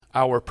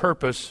our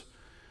purpose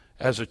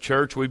as a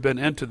church. We've been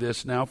into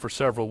this now for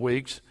several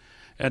weeks.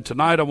 And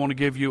tonight I want to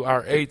give you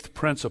our 8th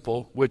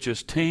principle, which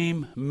is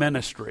team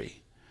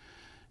ministry.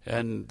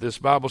 And this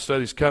Bible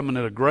study is coming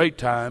at a great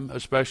time,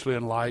 especially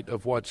in light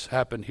of what's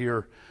happened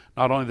here,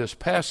 not only this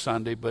past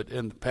Sunday, but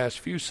in the past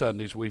few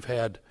Sundays. We've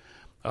had,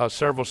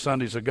 several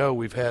Sundays ago,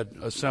 we've had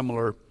a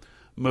similar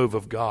move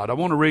of God. I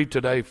want to read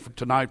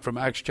tonight from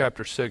Acts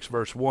chapter 6,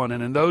 verse 1.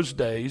 And in those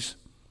days,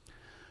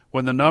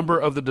 when the number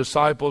of the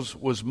disciples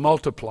was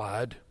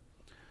multiplied,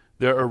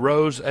 there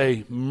arose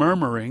a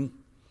murmuring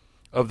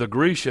of the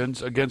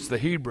Grecians against the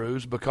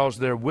Hebrews, because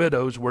their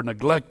widows were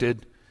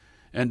neglected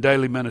in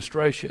daily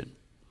ministration.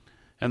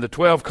 And the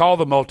 12 called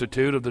the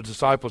multitude of the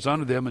disciples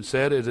unto them, and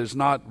said, It is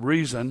not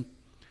reason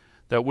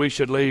that we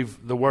should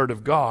leave the word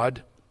of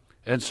God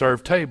and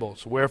serve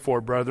tables.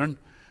 Wherefore, brethren,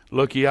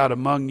 look ye out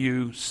among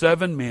you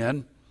 7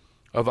 men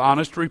of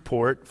honest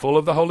report, full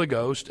of the Holy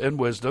Ghost and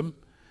wisdom,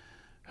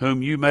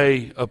 whom you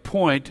may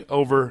appoint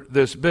over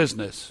this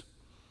business.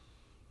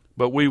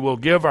 But we will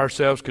give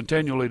ourselves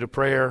continually to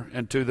prayer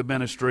and to the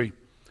ministry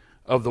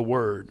of the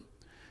word.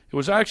 It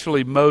was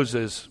actually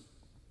Moses,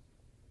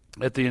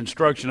 at the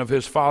instruction of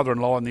his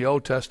father-in-law in the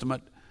Old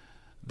Testament,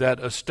 that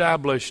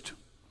established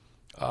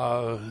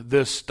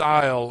this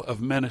style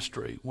of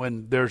ministry.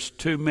 When there's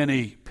too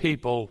many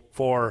people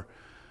for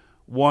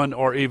one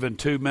or even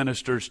 2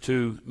 ministers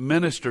to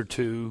minister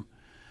to,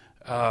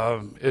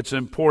 it's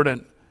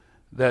important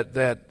that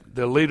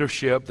the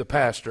leadership, the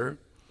pastor,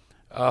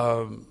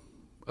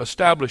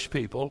 establish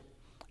people,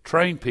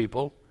 train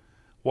people,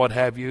 what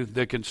have you,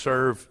 that can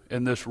serve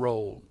in this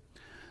role.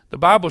 The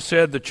Bible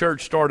said the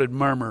church started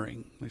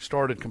murmuring. They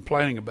started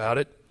complaining about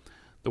it.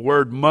 The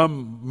word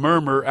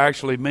murmur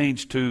actually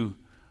means to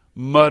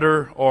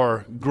mutter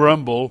or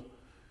grumble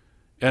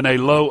in a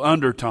low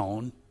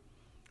undertone.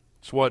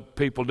 It's what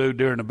people do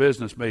during a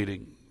business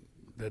meeting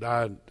that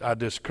I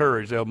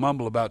discourage. They'll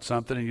mumble about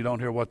something and you don't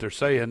hear what they're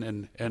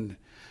saying, and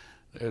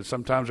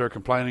sometimes they're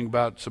complaining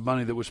about some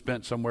money that was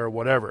spent somewhere or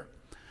whatever.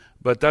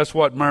 But that's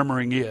what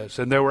murmuring is.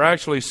 And there were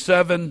actually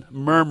 7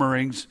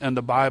 murmurings in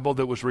the Bible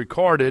that was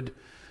recorded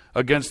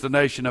against the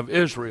nation of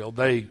Israel.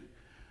 They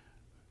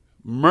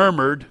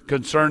murmured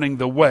concerning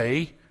the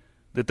way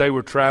that they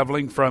were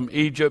traveling from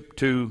Egypt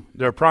to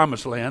their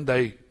promised land.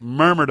 They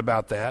murmured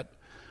about that.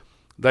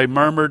 They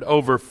murmured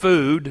over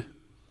food.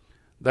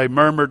 They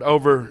murmured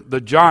over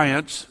the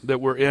giants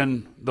that were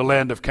in the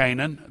land of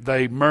Canaan.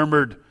 They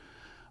murmured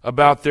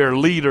about their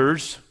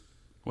leaders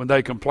when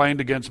they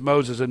complained against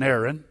Moses and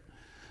Aaron.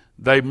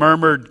 They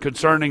murmured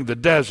concerning the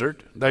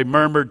desert. They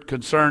murmured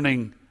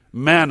concerning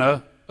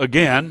manna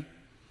again.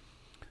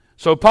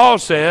 So Paul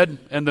said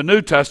in the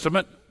New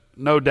Testament,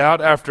 no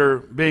doubt after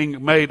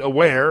being made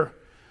aware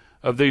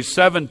of these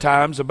 7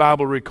 times the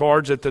Bible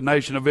records that the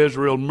nation of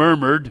Israel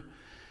murmured,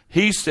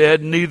 he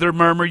said, Neither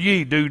murmur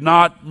ye, do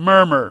not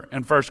murmur,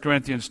 in 1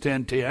 Corinthians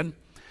 10:10.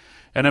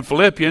 And in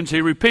Philippians he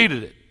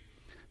repeated it.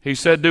 He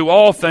said, Do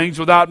all things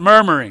without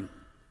murmuring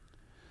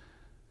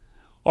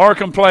or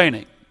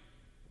complaining.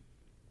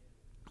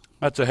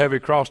 That's a heavy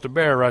cross to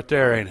bear right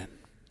there, ain't it?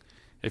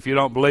 If you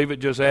don't believe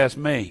it, just ask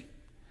me.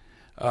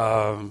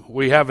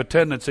 We have a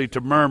tendency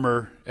to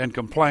murmur and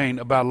complain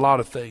about a lot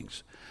of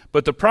things.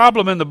 But the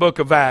problem in the book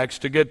of Acts,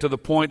 to get to the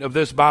point of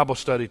this Bible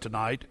study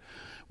tonight,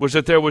 was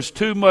that there was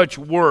too much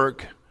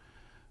work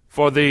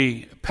for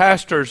the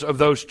pastors of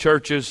those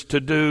churches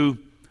to do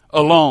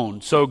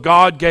alone. So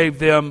God gave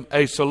them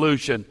a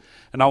solution.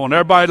 And I want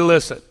everybody to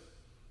listen.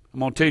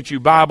 I'm going to teach you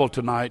Bible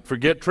tonight.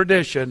 Forget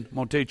tradition. I'm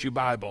going to teach you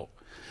Bible.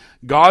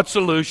 God's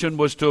solution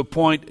was to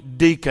appoint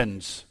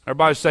deacons.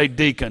 Everybody say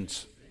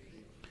deacons.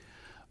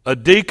 A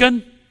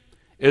deacon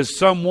is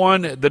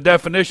someone, the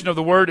definition of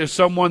the word is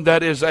someone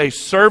that is a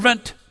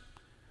servant,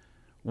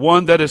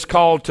 one that is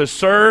called to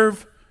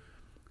serve,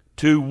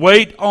 to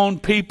wait on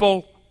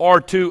people, or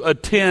to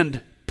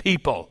attend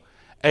people.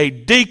 A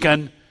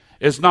deacon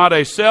is not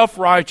a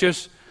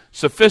self-righteous,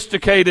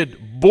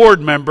 sophisticated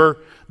board member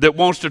that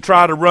wants to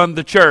try to run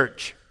the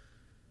church.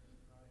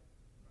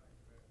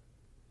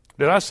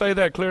 Did I say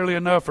that clearly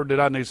enough, or did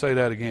I need to say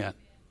that again?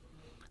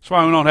 That's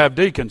why we don't have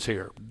deacons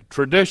here.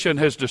 Tradition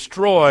has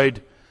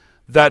destroyed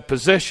that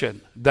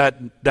position,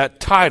 that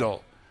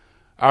title.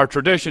 Our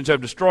traditions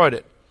have destroyed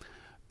it.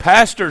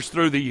 Pastors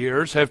through the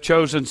years have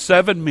chosen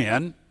 7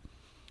 men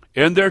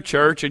in their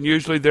church, and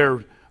usually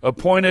they're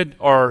appointed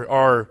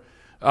or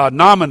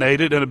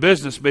nominated in a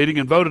business meeting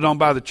and voted on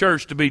by the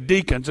church to be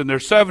deacons, and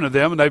there's 7 of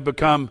them, and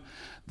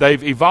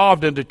they've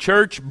evolved into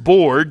church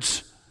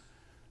boards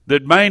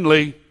that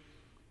mainly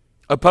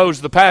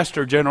oppose the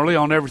pastor generally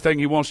on everything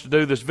he wants to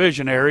do that's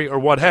visionary or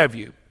what have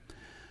you.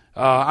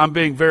 I'm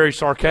being very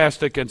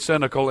sarcastic and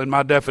cynical in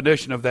my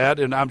definition of that,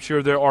 and I'm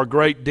sure there are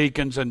great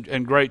deacons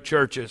and great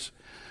churches.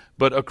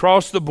 But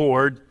across the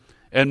board,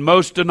 in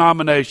most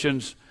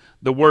denominations,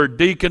 the word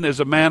deacon is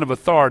a man of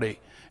authority,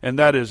 and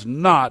that is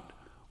not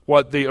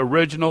what the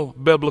original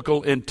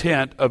biblical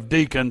intent of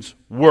deacons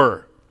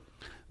were.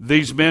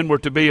 These men were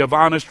to be of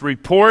honest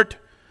report.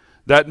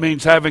 That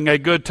means having a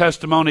good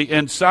testimony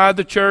inside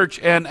the church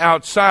and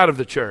outside of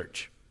the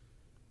church.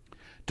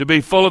 To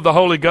be full of the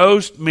Holy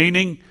Ghost,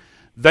 meaning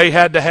they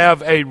had to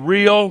have a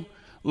real,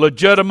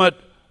 legitimate,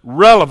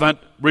 relevant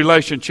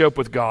relationship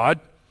with God,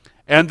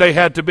 and they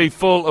had to be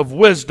full of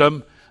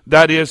wisdom,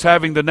 that is,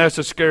 having the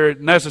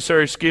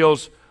necessary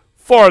skills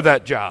for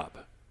that job.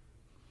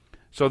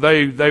 So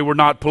they were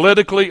not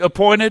politically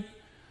appointed.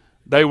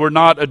 They were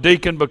not a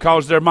deacon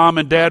because their mom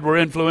and dad were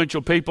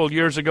influential people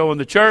years ago in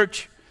the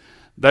church.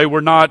 They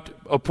were not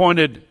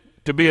appointed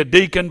to be a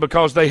deacon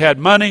because they had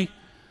money.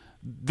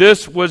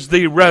 This was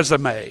the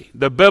resume,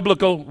 the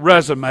biblical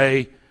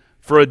resume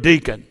for a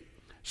deacon.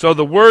 So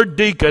the word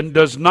deacon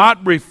does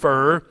not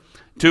refer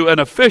to an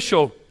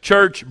official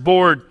church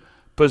board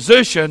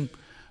position,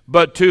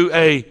 but to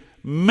a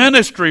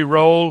ministry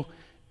role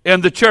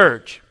in the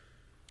church.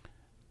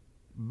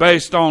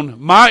 Based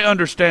on my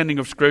understanding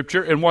of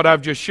Scripture and what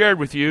I've just shared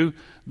with you,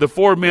 the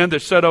 4 men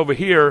that sit over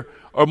here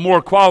are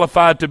more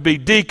qualified to be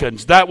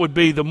deacons. That would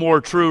be the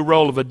more true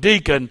role of a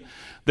deacon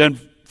than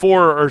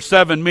 4 or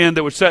 7 men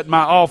that would sit in my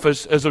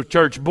office as a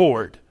church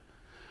board.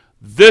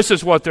 This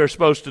is what they're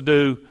supposed to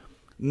do,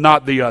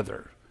 not the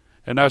other.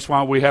 And that's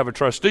why we have a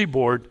trustee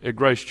board at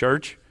Grace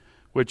Church,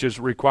 which is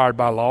required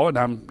by law, and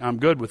I'm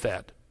good with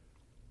that.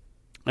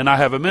 And I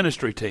have a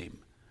ministry team.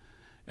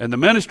 And the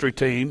ministry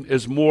team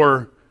is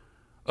more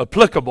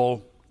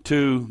applicable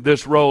to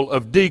this role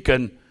of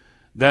deacon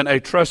than a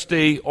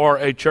trustee or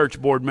a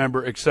church board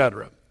member,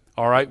 etc.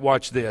 All right,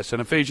 watch this. In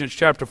Ephesians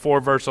chapter 4,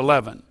 verse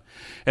 11.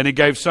 And he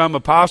gave some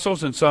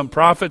apostles and some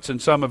prophets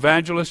and some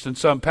evangelists and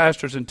some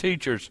pastors and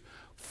teachers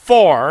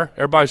for,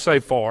 everybody say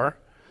for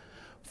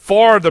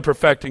the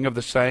perfecting of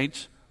the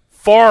saints,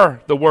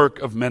 for the work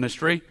of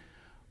ministry,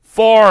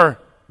 for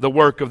the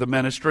work of the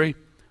ministry,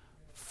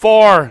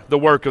 for the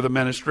work of the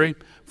ministry,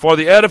 for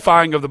the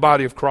edifying of the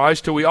body of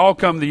Christ, till we all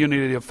come to the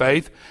unity of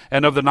faith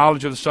and of the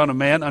knowledge of the Son of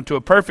Man, unto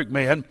a perfect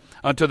man,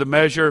 unto the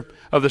measure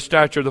of the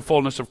stature of the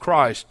fullness of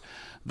Christ.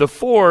 The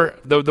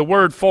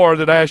word for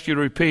that I asked you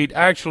to repeat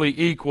actually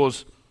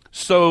equals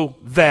so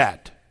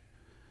that.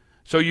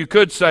 So you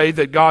could say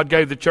that God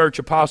gave the church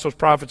apostles,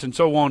 prophets, and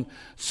so on,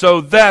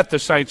 so that the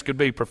saints could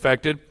be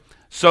perfected,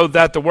 so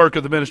that the work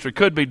of the ministry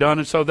could be done,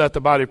 and so that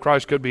the body of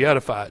Christ could be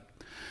edified.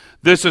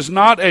 This is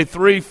not a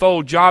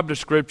threefold job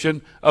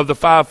description of the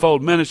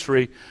fivefold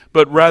ministry,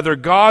 but rather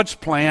God's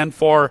plan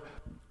for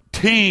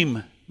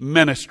team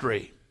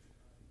ministry.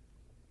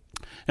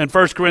 In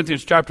 1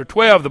 Corinthians chapter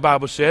 12, the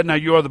Bible said, now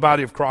you are the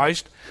body of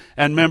Christ,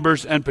 and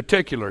members in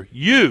particular.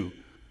 You.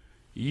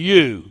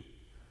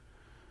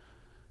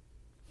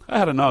 I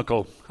had an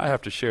uncle, I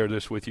have to share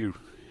this with you,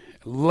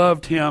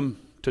 loved him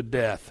to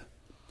death.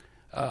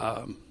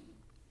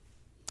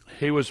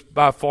 He was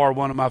by far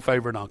one of my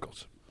favorite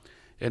uncles.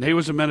 And he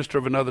was a minister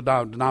of another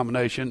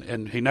denomination,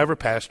 and he never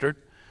pastored,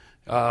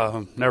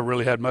 never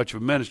really had much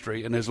of a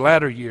ministry. In his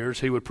latter years,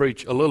 he would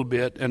preach a little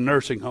bit in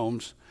nursing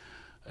homes.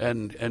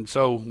 And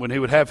so when he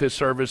would have his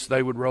service,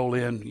 they would roll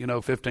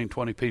in, 15,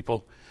 20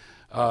 people.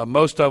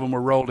 Most of them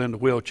were rolled into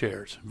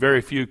wheelchairs.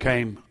 Very few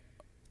came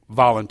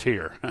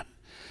volunteer.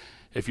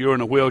 If you were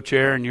in a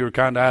wheelchair and you were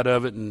kind of out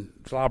of it and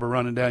slobber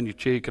running down your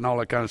cheek and all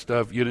that kind of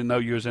stuff, you didn't know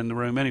you was in the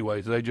room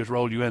anyway, so they just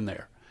rolled you in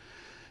there.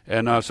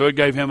 And so it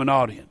gave him an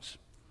audience.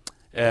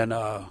 And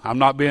I'm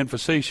not being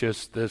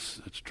facetious.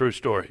 It's a true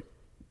story.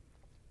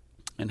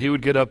 And he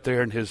would get up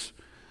there in his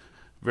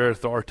very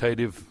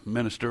authoritative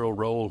ministerial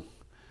role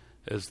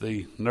as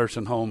the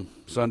nursing home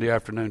Sunday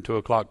afternoon 2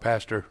 o'clock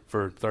pastor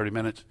for 30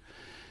 minutes.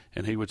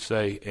 And he would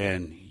say,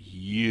 and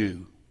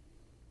you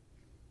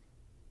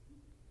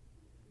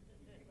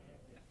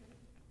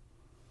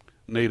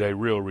need a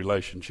real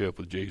relationship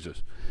with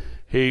Jesus.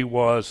 He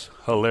was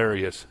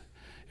hilarious.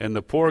 And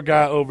the poor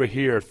guy over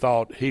here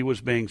thought he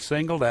was being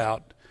singled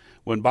out,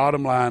 when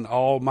bottom line,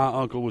 all my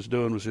uncle was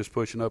doing was just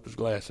pushing up his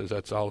glasses.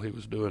 That's all he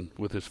was doing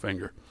with his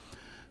finger.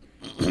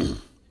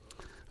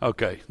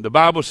 Okay, the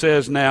Bible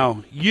says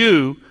now,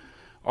 you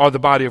are the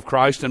body of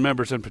Christ and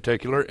members in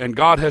particular, and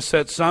God has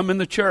set some in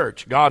the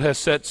church. God has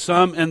set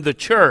some in the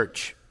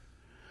church.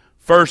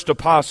 First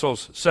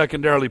apostles,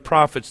 secondarily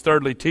prophets,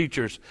 thirdly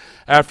teachers.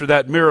 After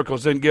that,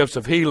 miracles and gifts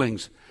of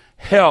healings,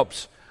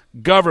 helps,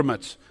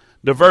 governments,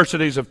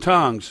 diversities of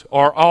tongues.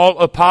 Are all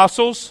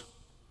apostles?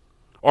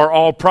 Are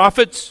all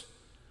prophets?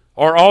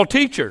 Are all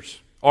teachers?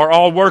 Are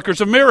all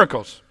workers of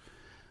miracles?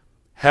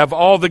 Have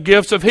all the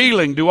gifts of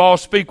healing? Do all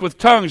speak with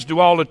tongues? Do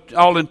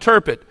all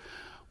interpret?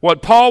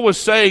 What Paul was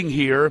saying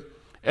here,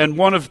 and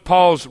one of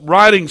Paul's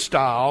writing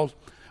styles,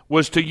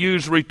 was to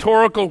use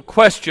rhetorical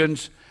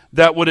questions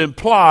that would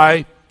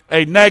imply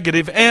a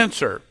negative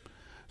answer.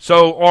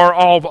 So, are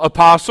all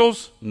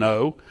apostles?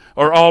 No.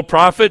 Are all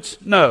prophets?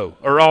 No.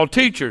 Are all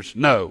teachers?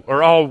 No.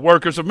 Are all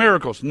workers of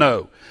miracles?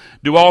 No.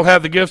 Do all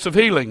have the gifts of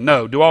healing?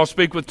 No. Do all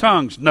speak with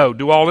tongues? No.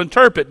 Do all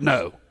interpret?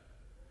 No.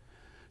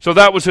 So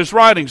that was his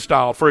writing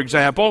style. For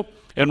example,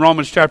 in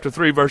Romans chapter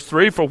 3, verse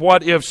 3, for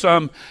what if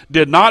some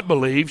did not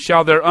believe?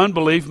 Shall their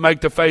unbelief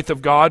make the faith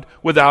of God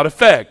without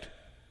effect?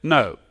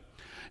 No.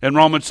 In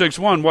Romans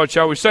 6:1, what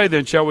shall we say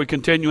then? Shall we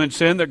continue in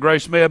sin that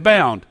grace may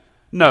abound?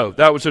 No,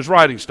 that was his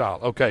writing style.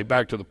 Okay,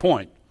 back to the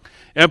point.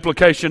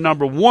 Implication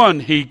number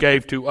 1 he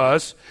gave to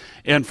us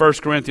in 1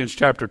 Corinthians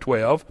chapter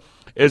 12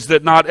 is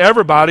that not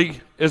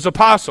everybody is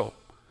apostle.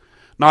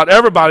 Not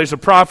everybody's a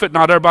prophet,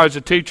 not everybody's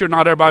a teacher,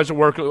 not everybody's a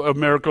worker of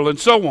miracle, and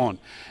so on.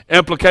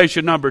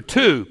 Implication number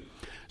 2,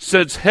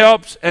 since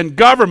helps and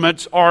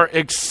governments are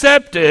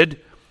accepted,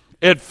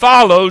 it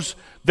follows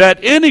that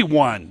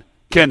anyone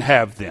can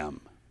have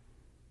them.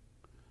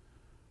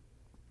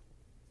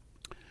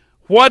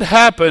 What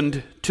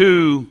happened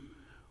to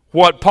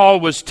what Paul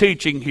was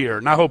teaching here?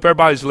 And I hope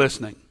everybody's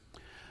listening,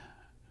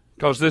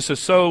 because this is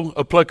so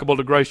applicable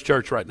to Grace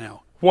Church right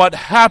now. What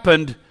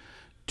happened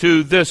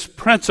to this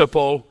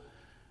principle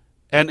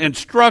and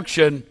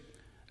instruction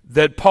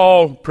that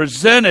Paul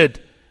presented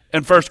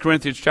in 1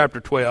 Corinthians chapter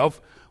 12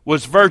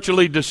 was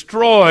virtually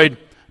destroyed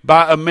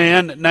by a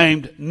man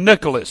named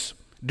Nicholas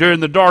during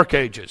the Dark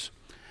Ages.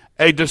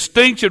 A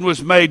distinction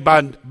was made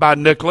by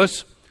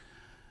Nicholas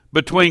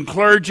between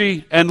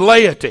clergy and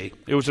laity.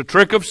 It was a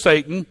trick of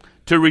Satan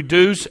to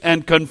reduce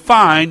and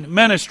confine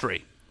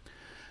ministry.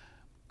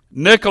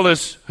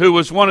 Nicholas, who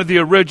was one of the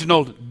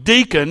original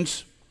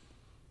deacons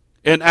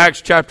in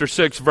Acts chapter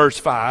 6, verse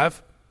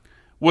 5,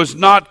 was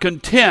not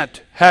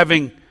content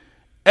having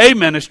a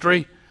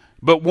ministry,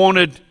 but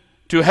wanted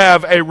to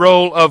have a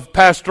role of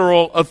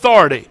pastoral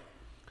authority.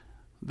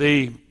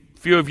 The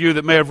few of you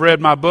that may have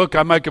read my book,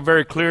 I make a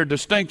very clear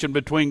distinction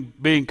between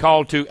being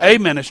called to a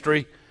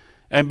ministry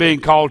and being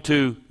called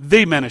to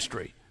the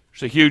ministry.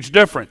 There's a huge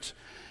difference.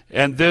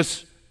 And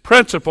this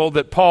principle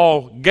that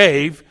Paul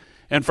gave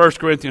in 1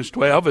 Corinthians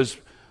 12 is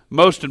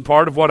most in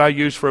part of what I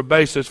use for a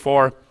basis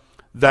for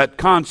that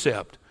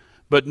concept.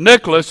 But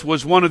Nicholas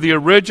was one of the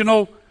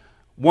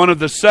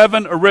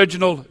 7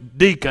 original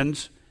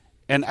deacons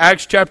in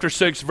Acts chapter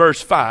 6,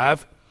 verse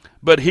 5,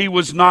 but he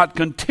was not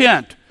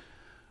content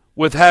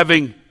with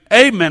having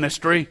a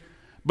ministry,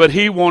 but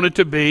he wanted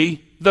to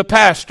be the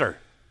pastor.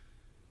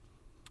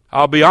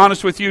 I'll be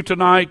honest with you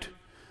tonight.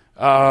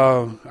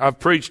 I've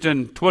preached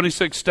in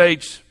 26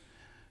 states,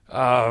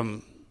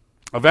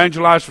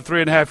 evangelized for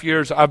 3.5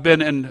 years. I've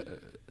been in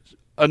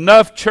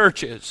enough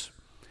churches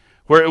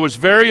where it was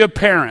very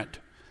apparent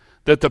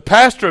that the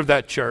pastor of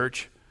that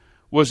church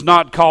was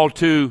not called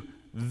to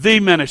the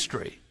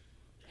ministry.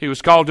 He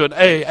was called to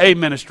a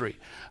ministry.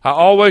 I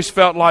always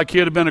felt like he'd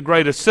have been a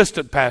great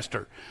assistant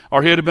pastor,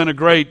 or he'd have been a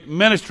great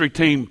ministry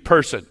team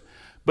person,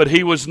 but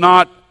he was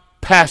not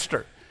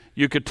pastor.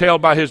 You could tell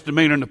by his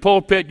demeanor in the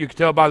pulpit. You could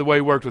tell by the way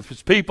he worked with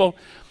his people.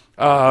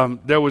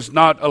 There was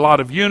not a lot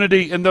of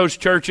unity in those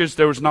churches.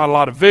 There was not a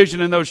lot of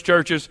vision in those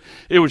churches.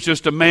 It was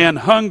just a man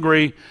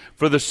hungry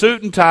for the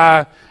suit and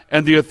tie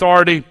and the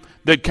authority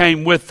that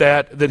came with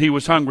that he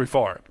was hungry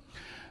for.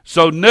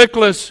 So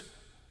Nicholas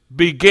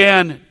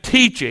began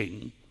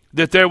teaching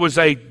that there was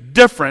a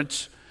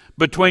difference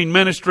between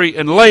ministry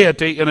and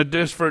laity and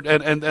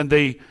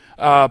the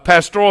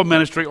pastoral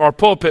ministry or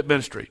pulpit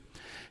ministry.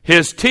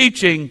 His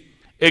teaching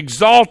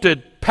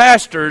exalted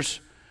pastors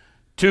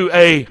to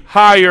a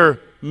higher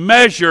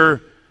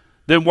measure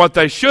than what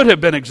they should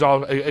have been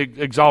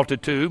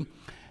exalted to,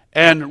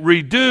 and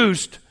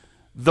reduced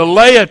the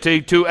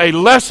laity to a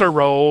lesser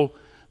role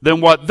than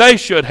what they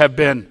should have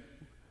been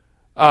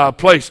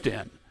placed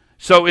in.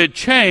 So it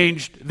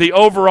changed the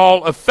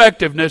overall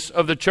effectiveness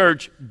of the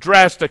church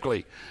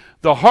drastically.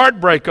 The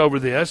heartbreak over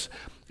this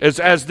is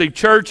as the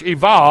church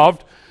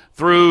evolved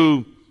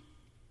through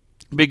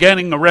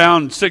beginning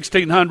around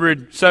 1600,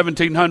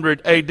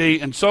 1700 AD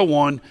and so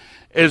on,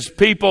 is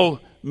the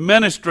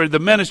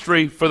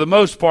ministry for the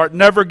most part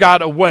never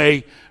got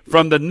away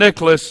from the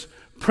Nicholas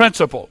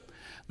principle.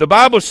 The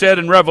Bible said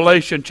in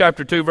Revelation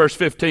chapter 2 verse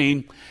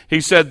 15, he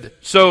said,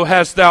 so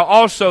hast thou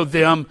also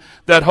them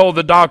that hold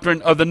the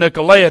doctrine of the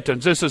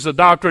Nicolaitans. This is the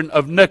doctrine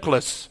of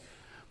Nicholas,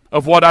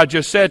 of what I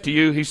just said to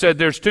you. He said,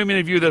 there's too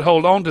many of you that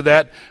hold on to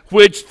that,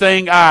 which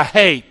thing I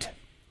hate.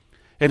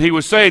 And he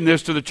was saying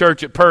this to the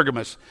church at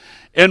Pergamos.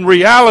 In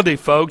reality,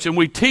 folks, and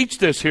we teach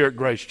this here at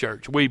Grace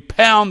Church, we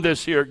pound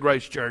this here at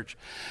Grace Church,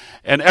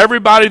 and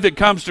everybody that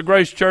comes to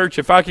Grace Church,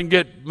 if I can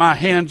get my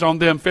hands on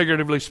them,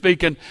 figuratively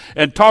speaking,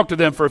 and talk to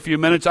them for a few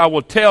minutes, I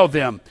will tell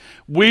them,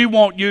 we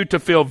want you to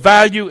feel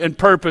value and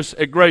purpose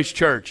at Grace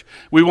Church.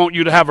 We want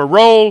you to have a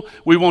role.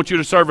 We want you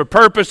to serve a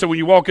purpose. And when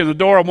you walk in the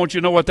door, I want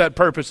you to know what that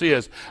purpose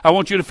is. I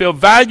want you to feel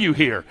value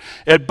here.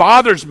 It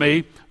bothers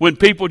me when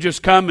people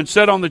just come and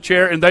sit on the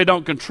chair and they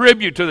don't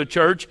contribute to the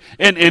church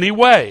in any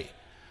way.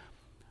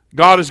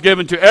 God has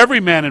given to every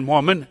man and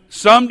woman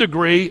some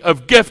degree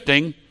of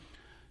gifting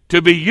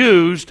to be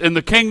used in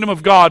the kingdom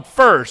of God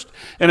first.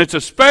 And it's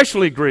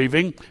especially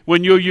grieving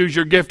when you use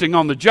your gifting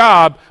on the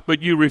job, but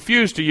you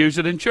refuse to use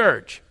it in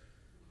church.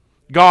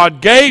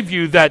 God gave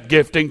you that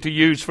gifting to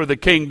use for the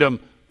kingdom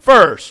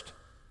first.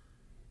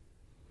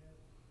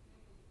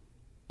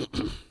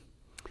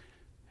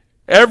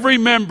 Every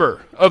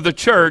member of the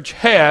church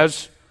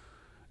has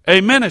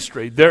a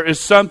ministry. There is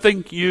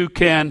something you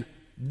can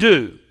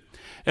do.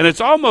 And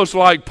it's almost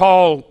like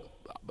Paul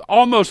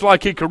almost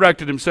like he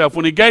corrected himself.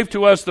 When he gave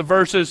to us the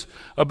verses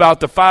about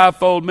the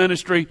fivefold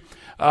ministry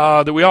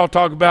that we all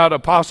talk about,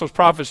 apostles,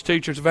 prophets,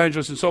 teachers,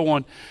 evangelists, and so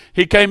on,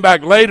 he came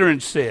back later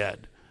and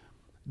said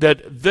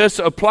that this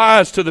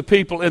applies to the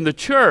people in the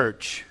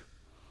church.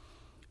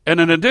 And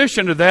in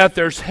addition to that,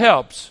 there's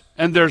helps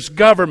and there's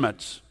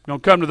governments. I'm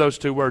going to come to those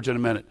two words in a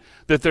minute.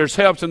 That there's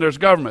helps and there's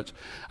governments.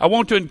 I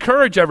want to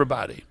encourage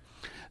everybody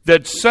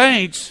that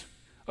saints,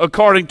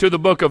 according to the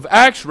book of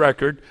Acts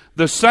record,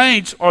 the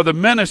saints are the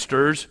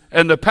ministers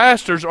and the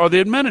pastors are the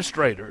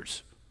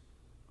administrators.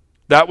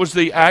 That was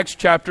the Acts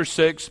chapter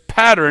 6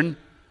 pattern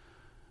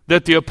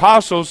that the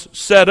apostles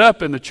set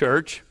up in the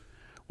church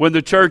when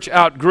the church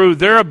outgrew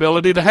their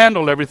ability to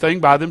handle everything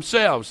by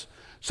themselves.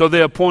 So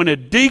they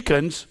appointed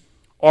deacons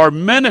or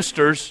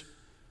ministers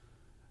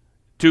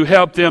to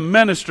help them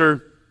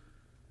minister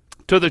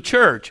to the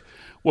church.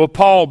 Well,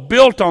 Paul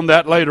built on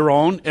that later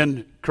on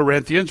in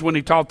Corinthians when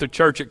he taught the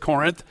church at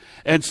Corinth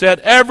and said,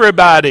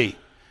 everybody,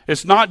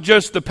 it's not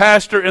just the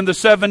pastor and the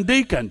 7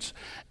 deacons.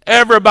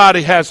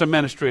 Everybody has a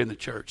ministry in the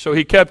church. So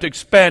he kept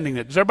expanding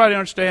it. Does everybody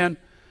understand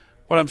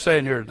what I'm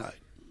saying here tonight?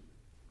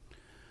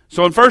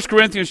 So in 1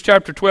 Corinthians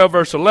chapter 12,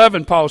 verse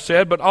 11, Paul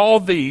said, but all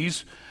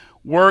these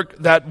work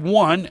that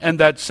one and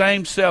that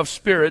same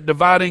self-spirit,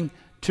 dividing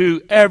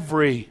to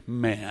every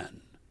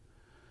man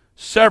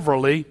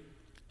severally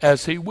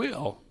as he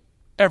will.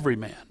 Every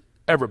man,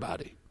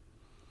 everybody.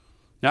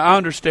 Now I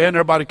understand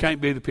everybody can't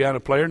be the piano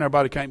player and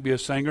everybody can't be a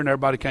singer and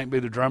everybody can't be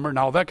the drummer and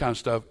all that kind of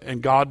stuff.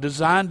 And God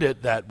designed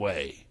it that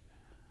way.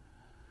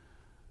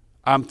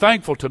 I'm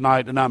thankful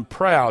tonight and I'm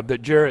proud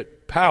that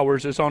Jarrett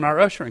Powers is on our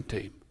ushering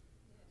team.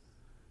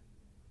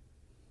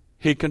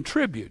 He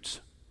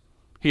contributes.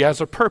 He has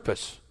a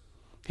purpose.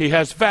 He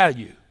has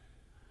value.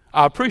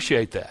 I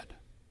appreciate that.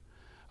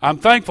 I'm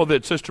thankful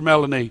that Sister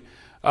Melanie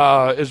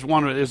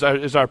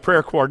is our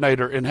prayer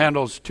coordinator and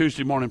handles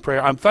Tuesday morning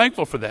prayer. I'm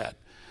thankful for that.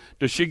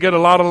 Does she get a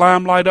lot of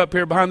limelight up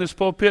here behind this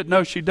pulpit?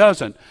 No, she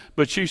doesn't.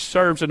 But she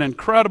serves an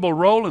incredible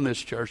role in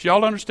this church.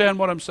 Y'all understand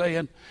what I'm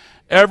saying?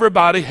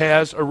 Everybody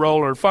has a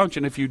role or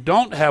function. If you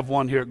don't have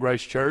one here at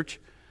Grace Church,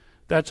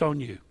 that's on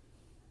you.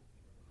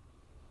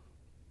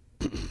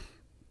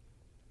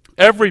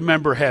 Every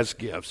member has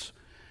gifts.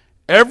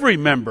 Every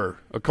member,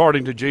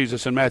 according to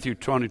Jesus in Matthew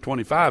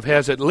 20:25,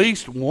 has at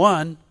least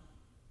one.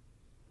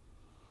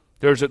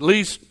 There's at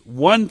least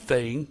one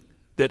thing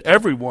that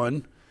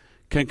everyone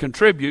can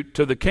contribute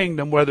to the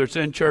kingdom, whether it's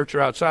in church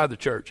or outside the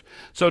church.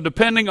 So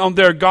depending on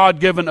their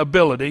God-given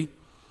ability,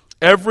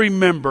 every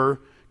member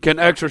can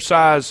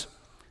exercise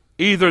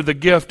either the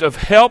gift of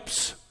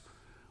helps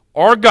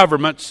or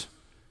governments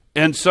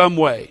in some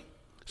way.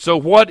 So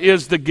what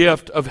is the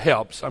gift of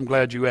helps? I'm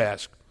glad you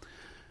asked.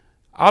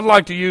 I'd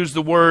like to use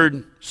the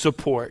word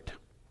support.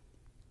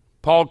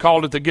 Paul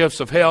called it the gifts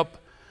of help.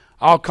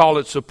 I'll call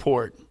it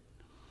support.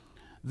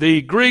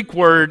 The Greek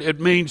word, it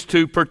means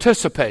to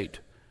participate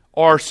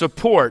or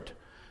support,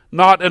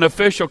 not an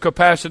official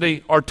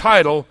capacity or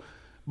title,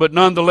 but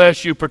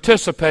nonetheless you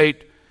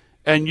participate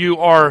and you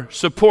are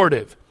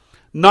supportive.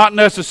 Not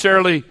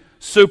necessarily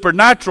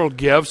supernatural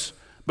gifts,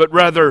 but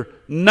rather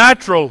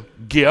natural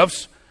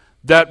gifts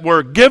that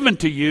were given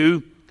to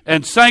you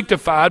and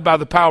sanctified by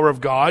the power of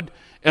God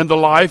in the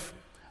life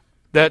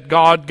that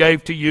God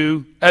gave to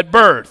you at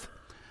birth.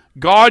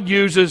 God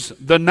uses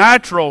the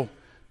natural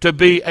to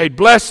be a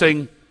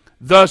blessing,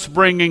 thus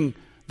bringing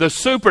the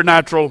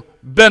supernatural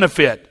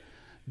benefit.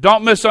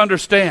 Don't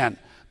misunderstand.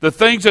 The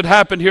things that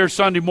happened here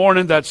Sunday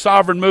morning, that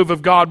sovereign move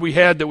of God we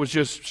had that was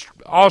just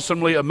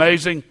awesomely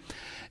amazing,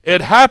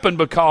 it happened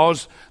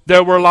because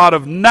there were a lot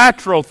of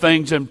natural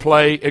things in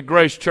play at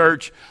Grace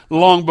Church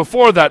long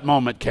before that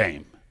moment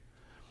came.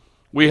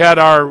 We had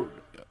our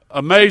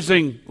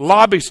amazing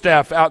lobby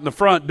staff out in the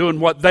front doing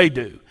what they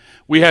do.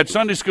 We had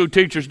Sunday school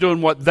teachers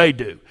doing what they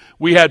do.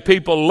 We had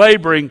people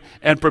laboring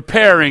and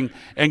preparing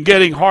and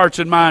getting hearts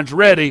and minds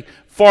ready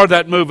for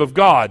that move of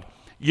God.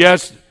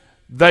 Yes,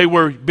 they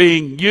were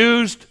being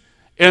used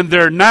in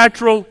their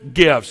natural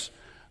gifts.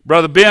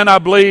 Brother Ben, I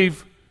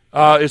believe,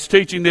 is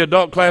teaching the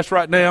adult class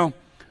right now.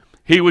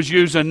 He was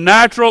using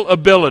natural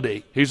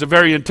ability. He's a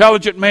very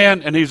intelligent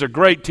man and he's a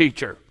great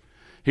teacher.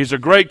 He's a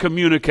great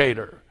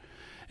communicator.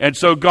 And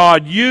so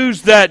God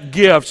used that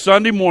gift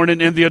Sunday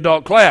morning in the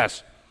adult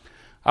class.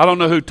 I don't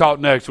know who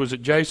taught next. Was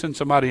it Jason?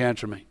 Somebody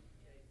answer me.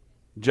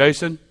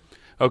 Jason?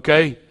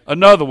 Okay.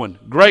 Another one.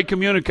 Great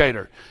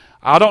communicator.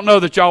 I don't know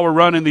that y'all were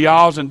running the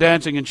aisles and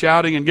dancing and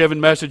shouting and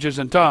giving messages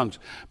in tongues.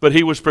 But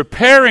he was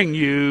preparing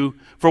you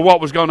for what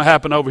was going to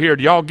happen over here.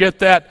 Do y'all get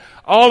that?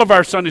 All of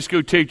our Sunday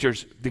school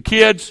teachers, the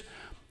kids,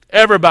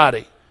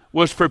 everybody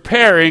was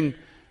preparing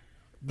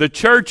the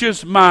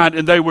church's mind,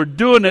 and they were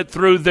doing it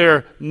through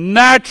their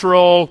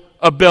natural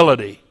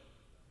ability.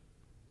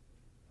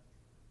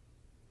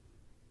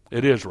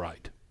 It is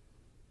right.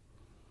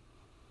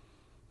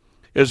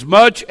 As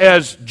much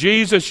as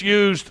Jesus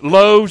used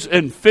loaves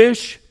and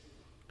fish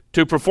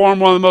to perform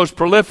one of the most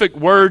prolific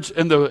works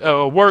in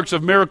the works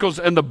of miracles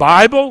in the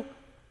Bible,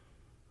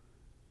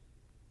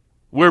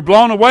 we're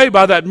blown away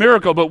by that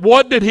miracle. But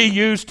what did he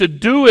use to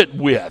do it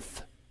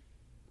with?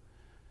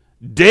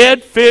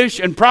 dead fish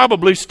and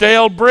probably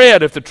stale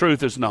bread if the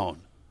truth is known.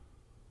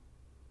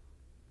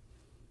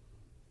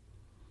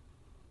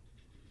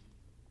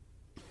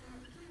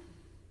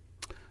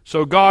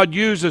 So God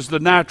uses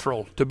the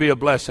natural to be a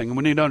blessing. And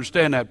we need to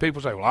understand that.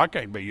 People say, well, I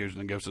can't be using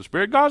the gifts of the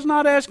Spirit. God's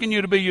not asking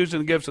you to be using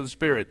the gifts of the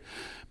Spirit.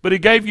 But He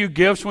gave you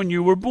gifts when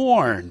you were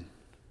born.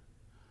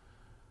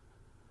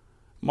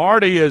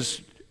 Marty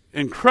is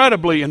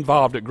incredibly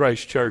involved at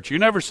Grace Church. You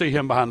never see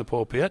him behind the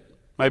pulpit.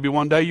 Maybe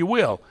one day you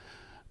will.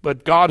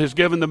 But God has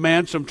given the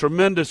man some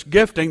tremendous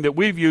gifting that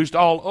we've used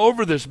all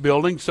over this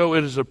building. So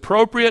it is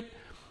appropriate,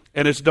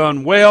 and it's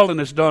done well, and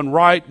it's done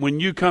right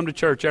when you come to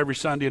church every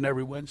Sunday and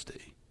every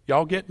Wednesday.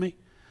 Y'all get me?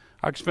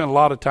 I can spend a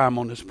lot of time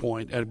on this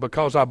point, and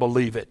because I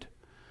believe it.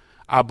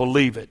 I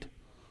believe it.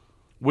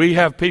 We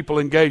have people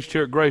engaged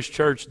here at Grace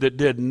Church that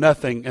did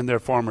nothing in their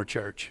former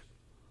church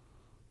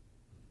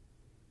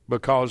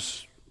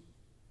because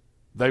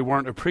they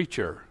weren't a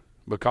preacher,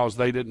 because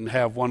they didn't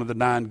have one of the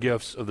 9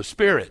 gifts of the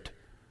Spirit.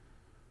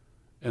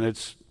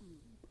 And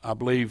I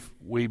believe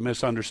we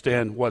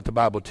misunderstand what the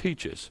Bible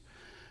teaches.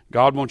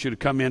 God wants you to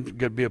come in,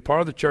 be a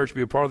part of the church,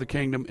 be a part of the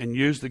kingdom, and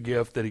use the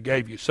gift that He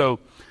gave you. So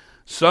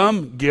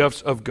some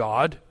gifts of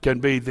God can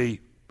be the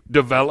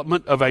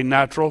development of a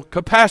natural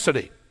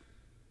capacity.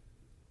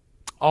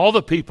 All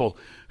the people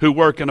who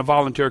work in a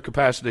volunteer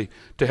capacity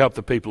to help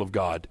the people of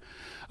God.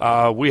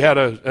 We had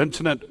an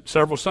incident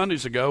several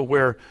Sundays ago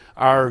where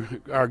our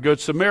Good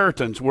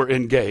Samaritans were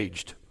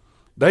engaged.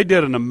 They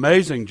did an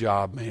amazing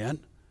job, man.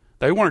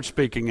 They weren't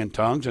speaking in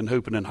tongues and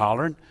hooping and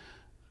hollering.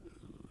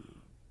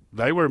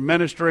 They were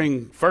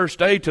ministering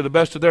first aid to the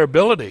best of their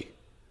ability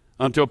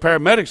until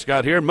paramedics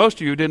got here, and most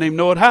of you didn't even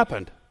know it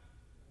happened.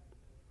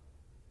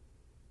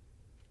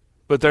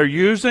 But they're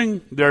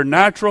using their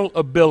natural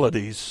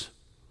abilities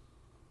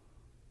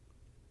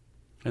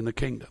in the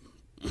kingdom.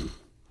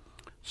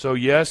 So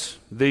yes,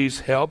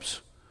 these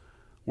helps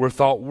were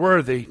thought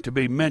worthy to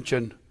be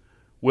mentioned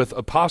with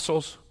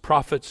apostles,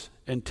 prophets,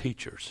 and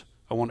teachers.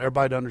 I want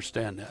everybody to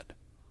understand that.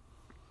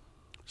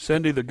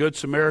 Cindy, the Good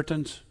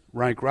Samaritans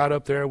rank right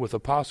up there with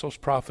apostles,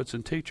 prophets,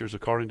 and teachers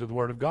according to the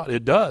Word of God.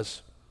 It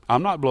does.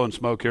 I'm not blowing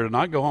smoke here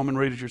tonight. Go home and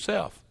read it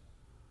yourself.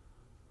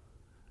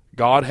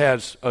 God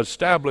has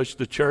established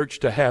the church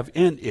to have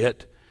in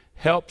it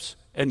helps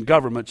and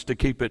governments to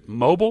keep it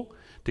mobile,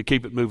 to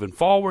keep it moving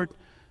forward,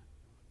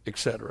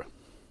 etc.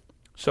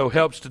 So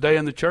helps today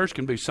in the church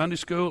can be Sunday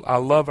school. I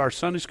love our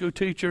Sunday school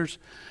teachers.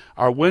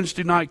 Our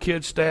Wednesday night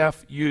kids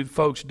staff, you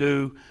folks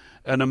do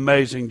an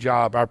amazing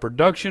job. Our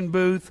production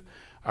booth,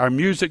 our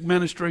music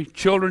ministry,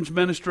 children's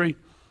ministry,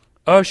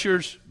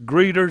 ushers,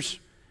 greeters,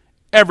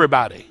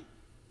 everybody.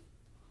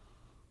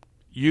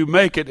 You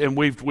make it, and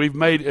we've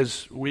made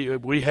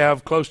we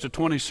have close to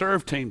 20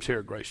 serve teams here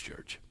at Grace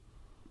Church.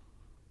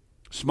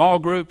 Small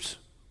groups,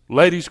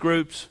 ladies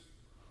groups.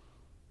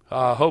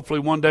 Hopefully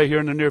one day here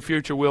in the near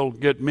future we'll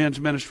get men's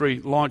ministry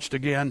launched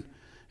again,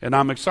 and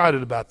I'm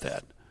excited about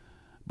that.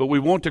 But we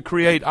want to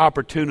create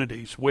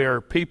opportunities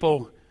where we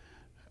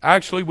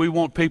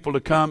want people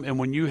to come, and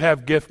when you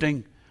have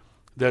gifting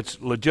that's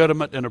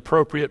legitimate and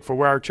appropriate for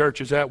where our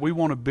church is at, we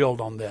want to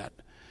build on that.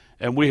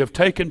 And we have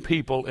taken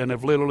people and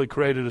have literally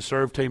created a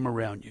serve team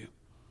around you.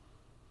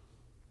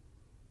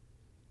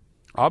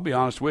 I'll be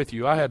honest with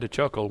you, I had to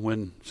chuckle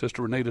when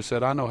Sister Renita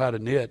said, I know how to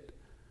knit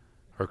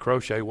or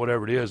crochet,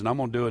 whatever it is, and I'm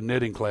going to do a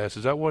knitting class.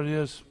 Is that what it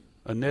is?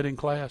 A knitting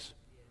class?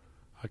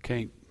 I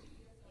can't.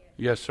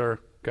 Yes, sir.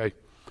 Okay.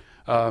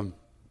 I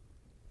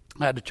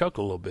had to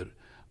chuckle a little bit.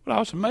 But I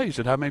was amazed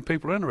at how many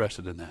people are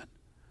interested in that.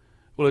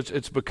 Well,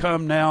 it's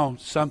become now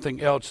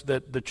something else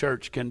that the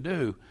church can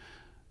do.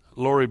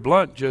 Lori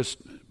Blunt just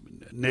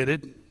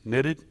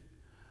knitted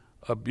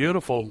a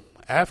beautiful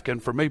afghan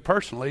for me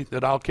personally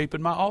that I'll keep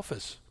in my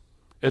office.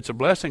 It's a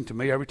blessing to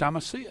me every time I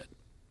see it.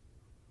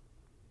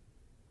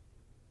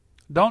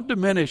 Don't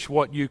diminish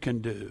what you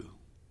can do.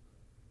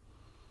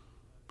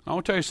 I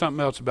want to tell you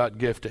something else about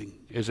gifting,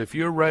 is if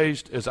you're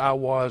raised as I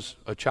was,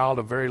 a child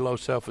of very low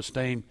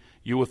self-esteem,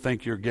 you will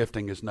think your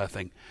gifting is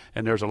nothing.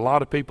 And there's a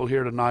lot of people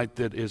here tonight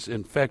that is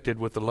infected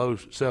with the low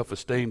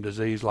self-esteem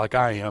disease like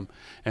I am,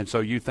 and so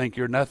you think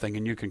you're nothing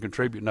and you can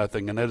contribute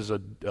nothing, and that is a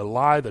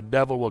lie the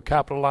devil will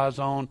capitalize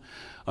on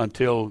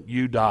until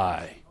you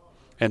die.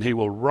 And he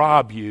will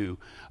rob you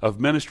of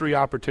ministry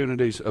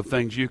opportunities, of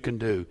things you can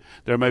do.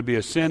 There may be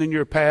a sin in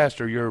your past,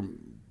 or your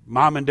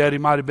mom and daddy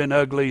might have been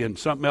ugly, and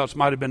something else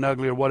might have been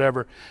ugly or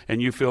whatever,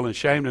 and you feel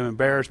ashamed and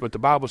embarrassed. But the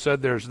Bible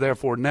said there's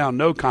therefore now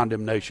no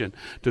condemnation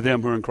to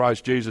them who are in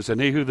Christ Jesus. And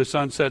he who the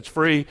Son sets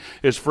free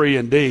is free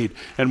indeed.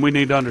 And we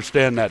need to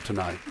understand that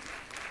tonight.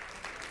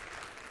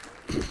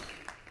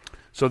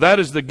 So that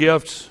is the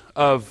gifts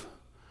of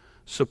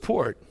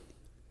support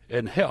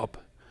and help.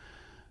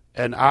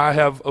 And I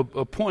have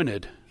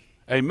appointed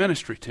a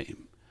ministry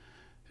team.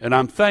 And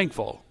I'm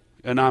thankful,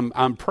 and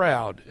I'm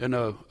proud in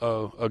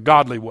a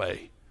godly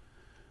way.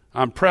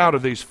 I'm proud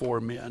of these 4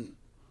 men.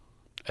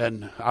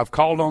 And I've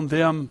called on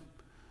them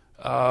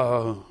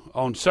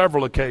on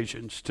several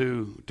occasions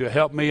to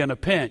help me in a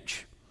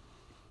pinch.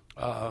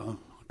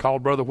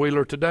 Called Brother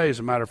Wheeler today, as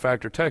a matter of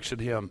fact, or texted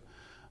him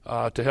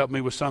to help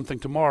me with something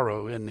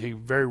tomorrow? And he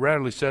very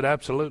rarely said,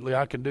 absolutely,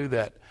 I can do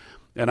that.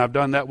 And I've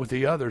done that with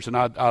the others. And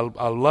I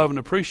love and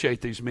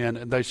appreciate these men.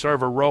 And they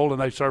serve a role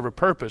and they serve a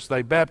purpose.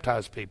 They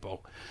baptize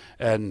people.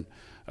 And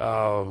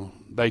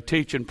they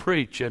teach and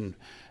preach and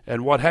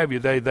what have you.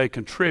 They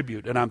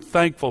contribute. And I'm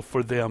thankful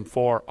for them,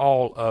 for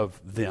all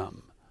of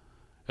them.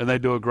 And they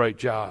do a great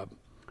job.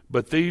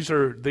 But these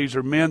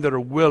are men that are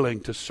willing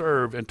to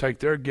serve and take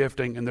their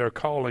gifting and their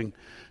calling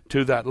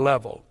to that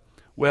level.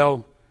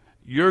 Well,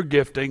 your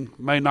gifting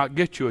may not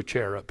get you a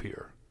chair up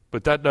here.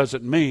 But that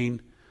doesn't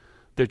mean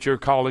that your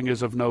calling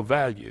is of no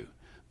value.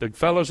 The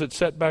fellows that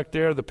sat back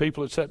there, the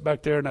people that sat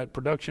back there in that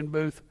production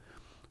booth,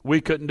 we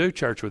couldn't do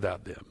church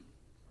without them.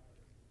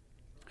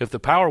 If the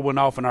power went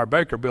off in our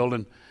Baker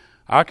building,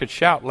 I could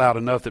shout loud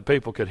enough that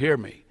people could hear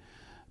me.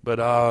 But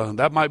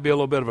that might be a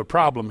little bit of a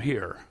problem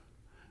here.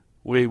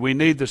 We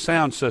need the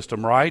sound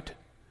system, right?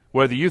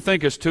 Whether you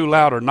think it's too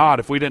loud or not,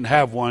 if we didn't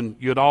have one,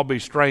 you'd all be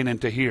straining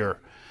to hear.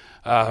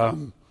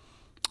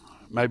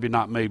 Maybe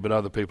not me, but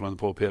other people in the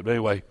pulpit. But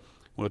anyway,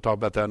 we'll talk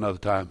about that another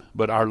time.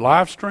 But our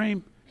live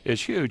stream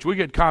is huge. We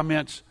get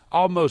comments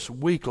almost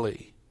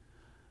weekly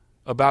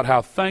about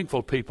how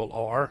thankful people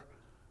are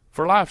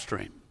for live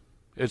stream.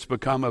 It's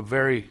become a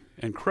very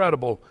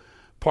incredible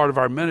part of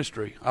our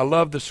ministry. I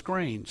love the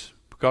screens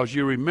because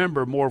you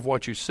remember more of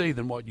what you see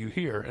than what you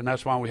hear. And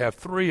that's why we have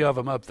 3 of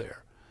them up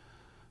there.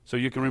 So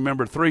you can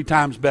remember 3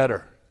 times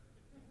better.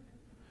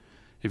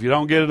 If you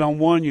don't get it on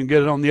one, you can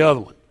get it on the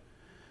other one.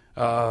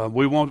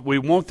 We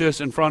want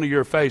this in front of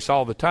your face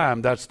all the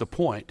time. That's the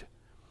point.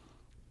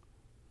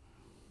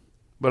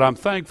 But I'm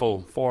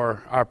thankful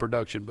for our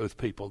production booth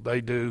people.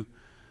 They do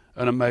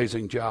an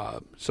amazing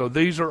job. So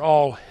these are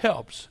all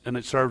helps, and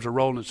it serves a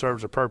role and it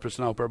serves a purpose,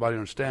 and I hope everybody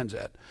understands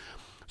that.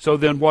 So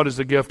then what is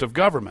the gift of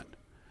government?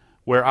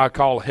 Where I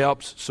call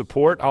helps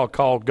support, I'll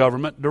call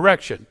government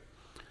direction.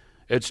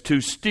 It's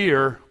to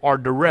steer or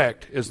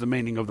direct is the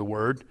meaning of the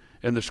word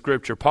in the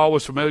Scripture. Paul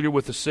was familiar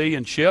with the sea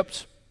and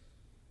ships.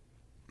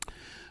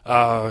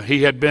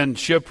 He had been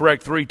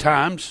shipwrecked 3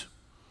 times,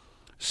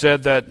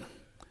 said that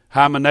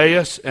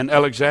Hymenaeus and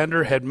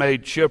Alexander had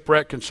made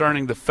shipwreck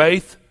concerning the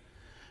faith.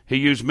 He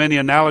used many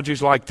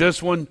analogies like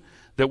this one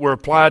that were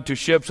applied to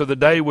ships of the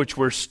day, which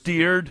were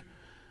steered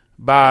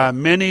by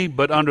many,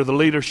 but under the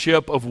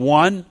leadership of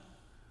one.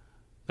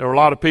 There were a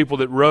lot of people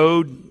that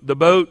rowed the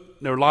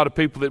boat. There were a lot of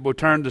people that would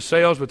turn the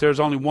sails, but there's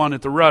only one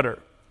at the rudder.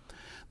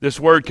 This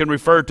word can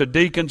refer to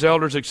deacons,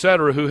 elders,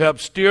 etc., who help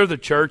steer the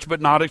church,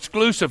 but not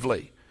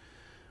exclusively.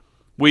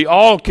 We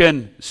all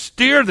can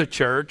steer the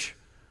church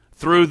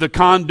through the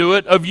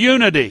conduit of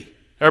unity.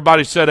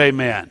 Everybody said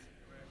amen.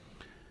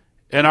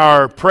 In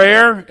our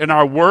prayer, in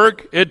our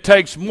work, it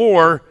takes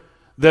more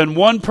than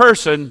one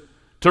person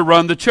to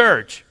run the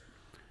church.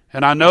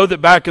 And I know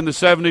that back in the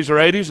 70s or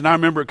 80s, and I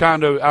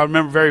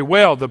remember very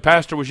well, the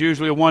pastor was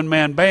usually a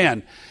one-man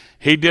band.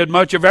 He did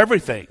much of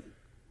everything.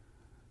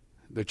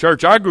 The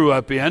church I grew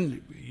up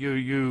in,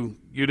 you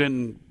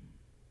didn't,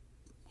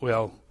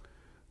 well,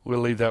 we'll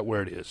leave that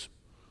where it is.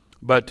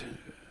 But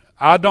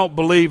I don't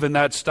believe in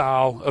that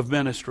style of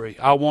ministry.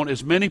 I want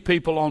as many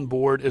people on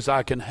board as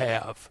I can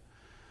have.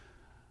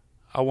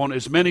 I want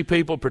as many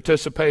people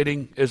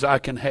participating as I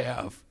can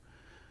have.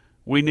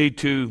 We need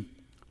to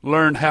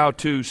learn how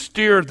to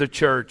steer the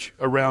church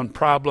around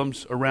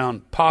problems,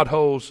 around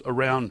potholes,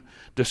 around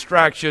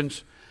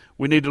distractions.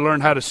 We need to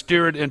learn how to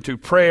steer it into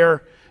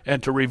prayer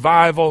and to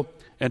revival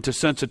and to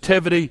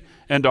sensitivity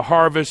and to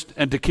harvest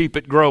and to keep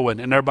it growing.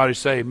 And everybody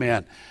say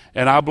amen.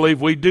 And I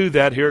believe we do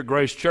that here at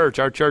Grace Church.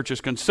 Our church has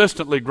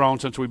consistently grown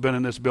since we've been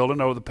in this building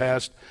over the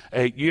past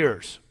 8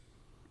 years.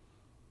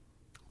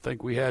 I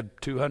think we had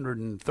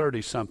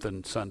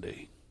 230-something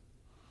Sunday.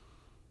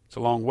 It's a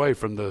long way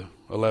from the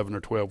 11 or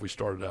 12 we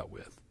started out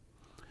with.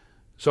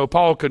 So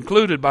Paul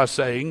concluded by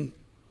saying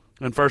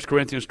in 1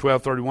 Corinthians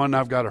 12:31, and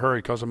I've got to hurry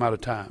because I'm out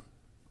of time.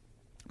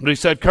 But he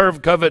said,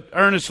 covet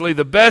earnestly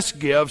the best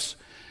gifts,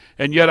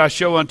 and yet I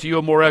show unto you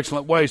a more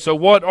excellent way. So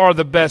what are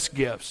the best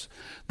gifts?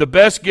 The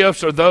best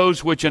gifts are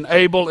those which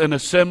enable an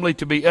assembly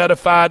to be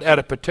edified at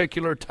a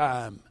particular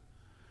time.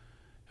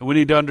 And we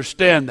need to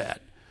understand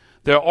that.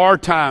 There are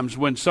times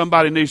when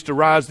somebody needs to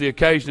rise to the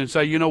occasion and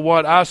say, you know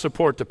what, I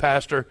support the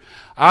pastor.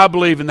 I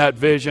believe in that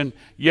vision.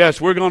 Yes,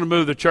 we're going to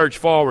move the church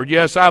forward.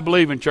 Yes, I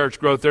believe in church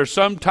growth. There's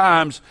some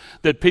times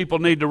that people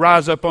need to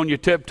rise up on your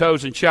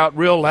tiptoes and shout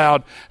real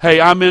loud, hey,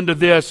 I'm into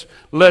this.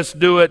 Let's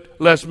do it.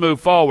 Let's move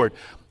forward.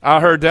 I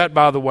heard that,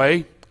 by the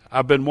way.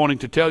 I've been wanting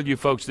to tell you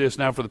folks this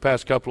now for the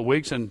past couple of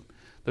weeks, and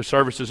the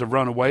services have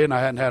run away, and I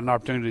hadn't had an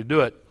opportunity to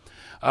do it.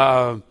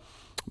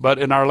 But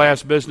in our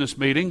last business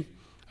meeting,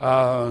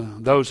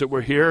 those that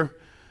were here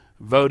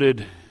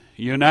voted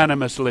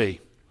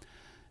unanimously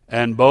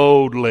and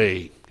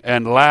boldly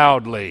and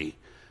loudly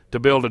to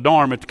build a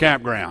dorm at the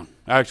campground.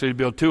 Actually, to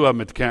build 2 of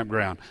them at the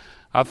campground.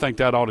 I think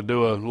that ought to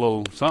do a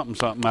little something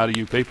out of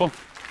you people.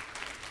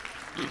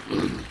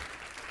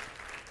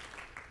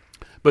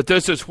 But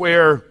this is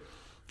where,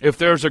 if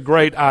there's a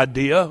great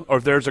idea or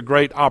if there's a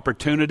great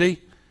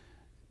opportunity,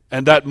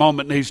 and that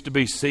moment needs to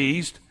be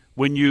seized,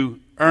 when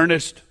you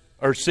earnest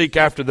or seek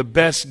after the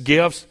best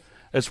gifts.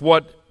 It's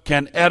what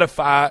can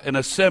edify an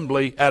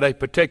assembly at a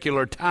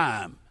particular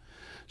time.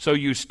 So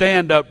you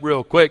stand up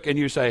real quick and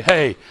you say,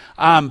 hey,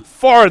 I'm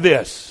for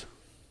this.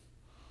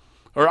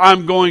 Or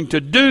I'm going to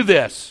do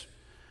this.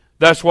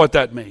 That's what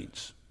that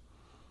means.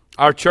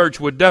 Our church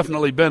would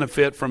definitely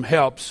benefit from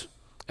helps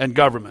and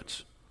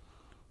governments.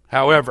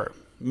 However,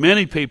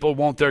 many people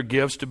want their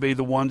gifts to be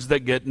the ones that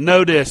get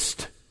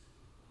noticed.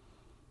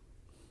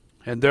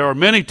 And there are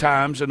many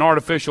times an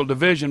artificial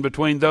division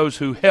between those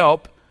who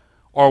help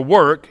or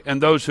work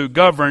and those who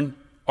govern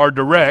or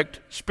direct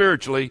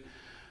spiritually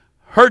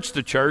hurts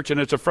the church, and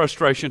it's a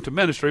frustration to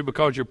ministry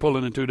because you're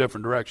pulling in two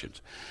different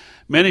directions.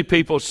 Many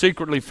people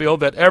secretly feel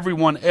that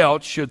everyone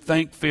else should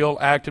think, feel,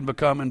 act, and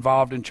become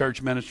involved in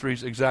church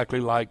ministries exactly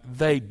like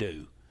they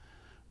do.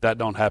 That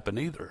don't happen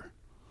either.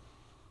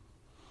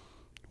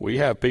 We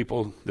have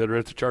people that are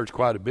at the church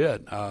quite a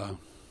bit, and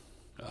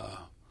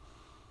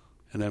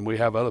then we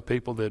have other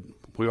people that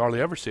we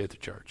hardly ever see at the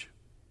church.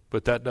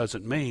 But that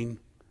doesn't mean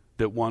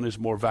that one is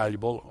more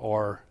valuable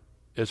or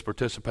is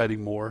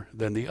participating more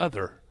than the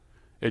other.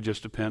 It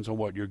just depends on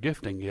what your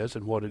gifting is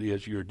and what it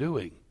is you're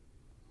doing.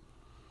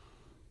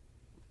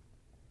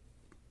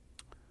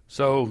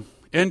 So,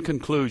 in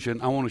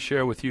conclusion, I want to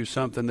share with you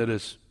something that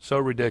is so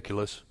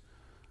ridiculous,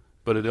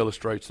 but it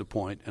illustrates the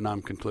point, and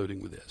I'm concluding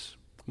with this.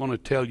 I want to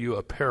tell you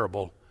a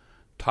parable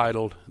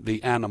titled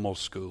The Animal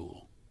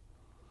School.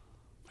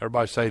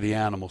 Everybody say The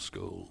Animal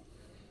School.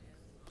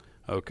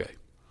 Okay.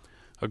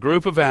 A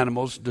group of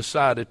animals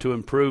decided to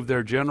improve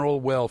their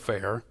general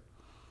welfare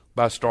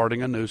by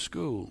starting a new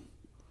school,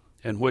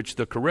 in which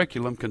the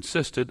curriculum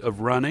consisted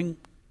of running,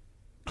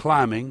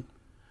 climbing,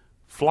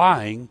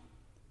 flying,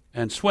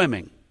 and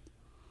swimming.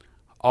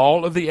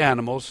 All of the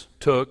animals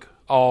took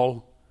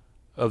all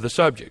of the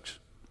subjects.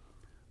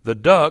 The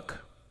duck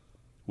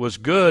was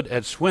good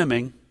at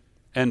swimming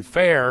and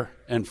fair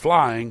in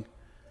flying,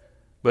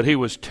 but he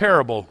was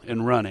terrible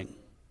in running.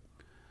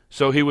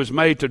 So he was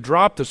made to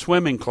drop the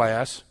swimming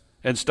class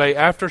and stay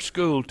after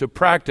school to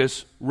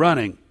practice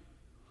running.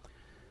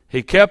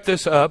 He kept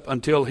this up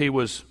until he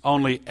was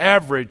only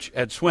average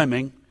at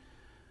swimming,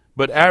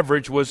 but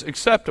average was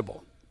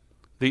acceptable.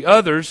 The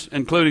others,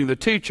 including the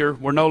teacher,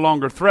 were no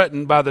longer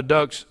threatened by the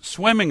duck's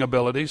swimming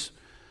abilities,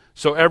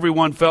 so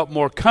everyone felt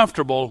more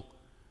comfortable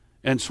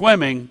in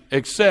swimming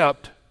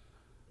except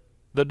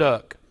the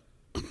duck.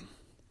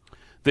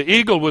 The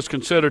eagle was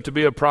considered to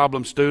be a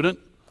problem student.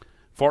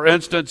 For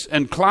instance,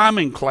 in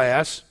climbing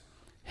class,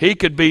 he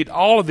could beat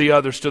all of the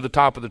others to the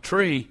top of the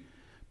tree,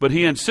 but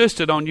he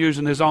insisted on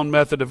using his own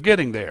method of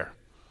getting there.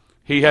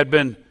 He had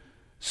been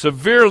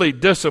severely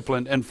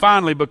disciplined, and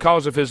finally,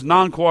 because of his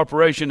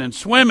non-cooperation in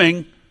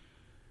swimming,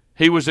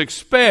 he was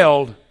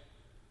expelled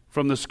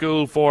from the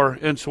school for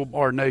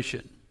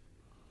insubordination.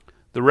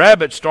 The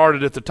rabbit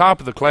started at the top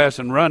of the class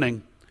in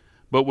running,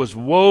 but was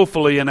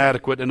woefully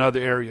inadequate in other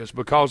areas.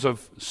 Because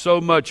of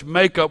so much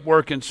makeup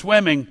work in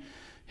swimming,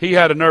 he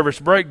had a nervous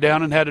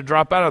breakdown and had to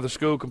drop out of the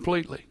school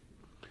completely.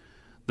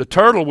 The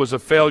turtle was a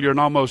failure in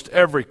almost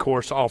every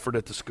course offered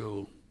at the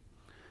school.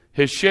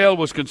 His shell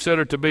was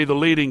considered to be the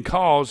leading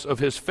cause of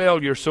his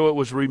failure, so it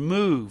was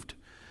removed.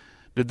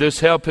 Did this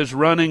help his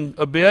running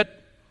a bit?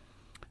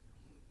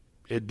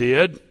 It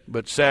did,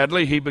 but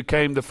sadly he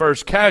became the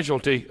first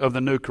casualty of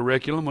the new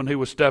curriculum when he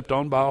was stepped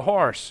on by a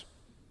horse.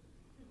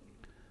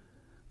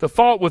 The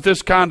fault with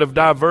this kind of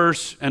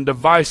diverse and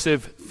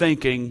divisive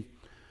thinking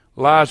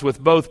lies with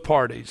both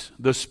parties.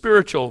 The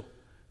spiritual,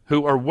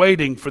 who are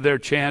waiting for their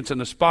chance in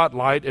the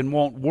spotlight and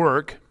won't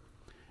work,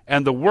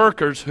 and the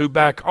workers who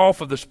back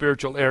off of the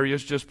spiritual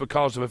areas just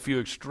because of a few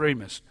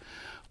extremists.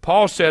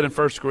 Paul said in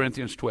 1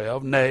 Corinthians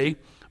 12, "Nay,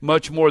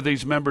 much more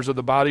these members of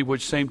the body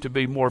which seem to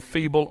be more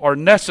feeble are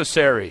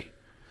necessary,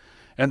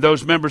 and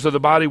those members of the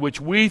body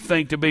which we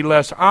think to be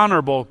less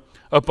honorable,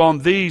 upon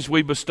these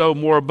we bestow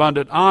more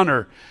abundant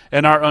honor,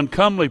 and our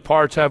uncomely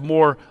parts have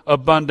more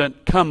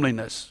abundant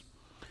comeliness."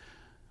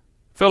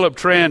 Philip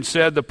Trand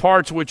said, "The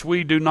parts which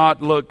do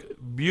not look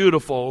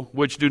beautiful,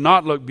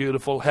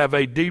 have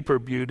a deeper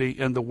beauty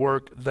in the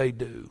work they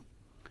do."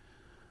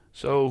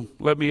 So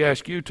let me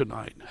ask you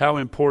tonight, how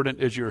important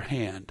is your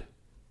hand?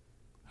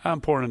 How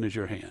important is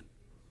your hand?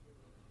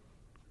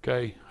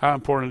 Okay, how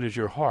important is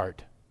your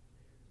heart?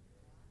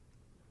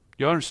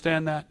 You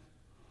understand that?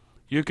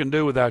 You can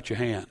do without your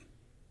hand,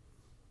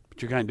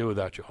 but you can't do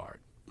without your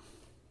heart.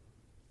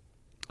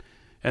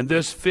 And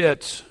this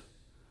fits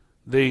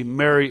the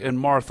Mary and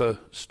Martha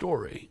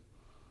story.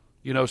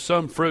 You know,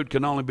 some fruit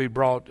can only be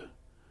brought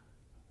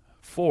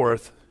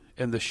forth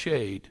in the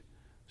shade.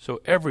 So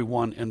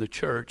everyone in the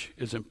church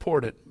is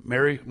important.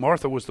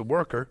 Martha was the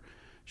worker.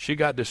 She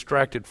got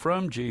distracted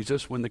from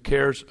Jesus when the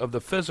cares of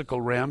the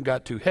physical realm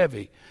got too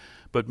heavy.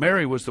 But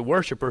Mary was the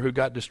worshiper who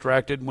got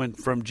distracted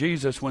from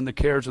Jesus when the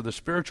cares of the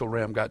spiritual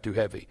realm got too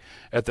heavy.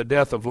 At the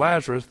death of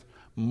Lazarus,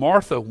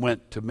 Martha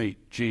went to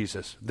meet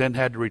Jesus, then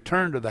had to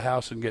return to the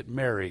house and get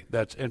Mary.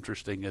 That's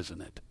interesting,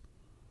 isn't it?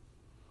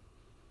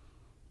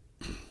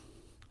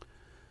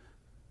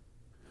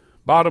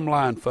 Bottom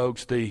line,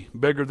 folks, the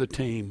bigger the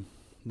team,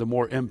 the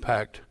more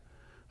impact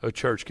a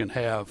church can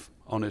have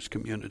on its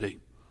community.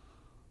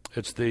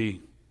 It's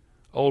the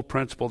old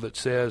principle that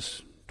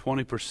says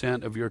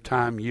 20% of your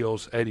time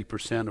yields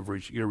 80%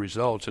 of your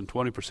results, and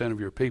 20% of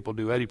your people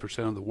do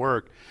 80% of the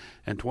work,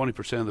 and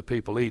 20% of the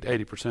people eat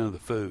 80% of the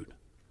food.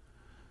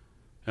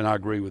 And I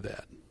agree with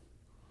that.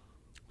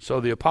 So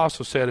the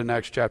apostle said in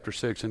Acts chapter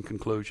 6 in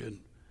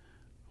conclusion,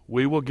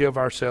 we will give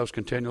ourselves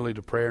continually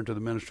to prayer and to the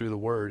ministry of the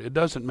word. It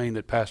doesn't mean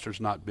that pastor's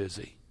not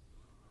busy.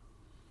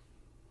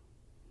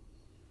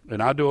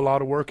 And I do a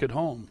lot of work at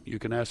home. You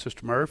can ask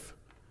Sister Murph.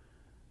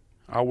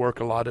 I work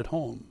a lot at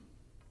home.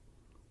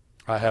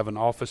 I have an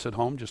office at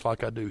home just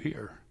like I do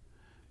here.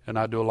 And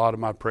I do a lot of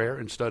my prayer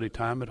and study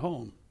time at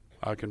home.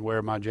 I can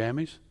wear my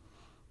jammies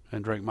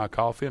and drink my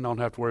coffee and don't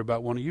have to worry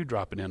about one of you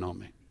dropping in on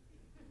me.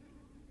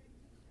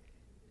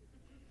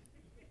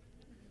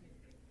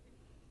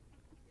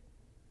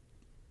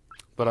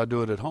 But I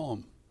do it at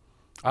home.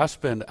 I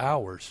spend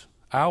hours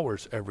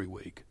every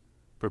week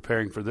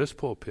preparing for this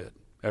pulpit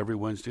every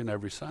Wednesday and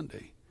every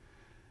Sunday.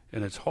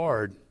 And it's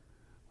hard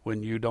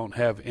when you don't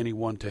have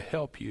anyone to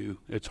help you.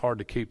 It's hard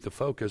to keep the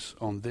focus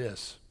on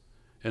this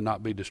and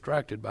not be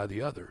distracted by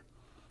the other.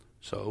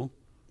 So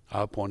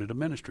I appointed a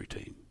ministry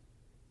team.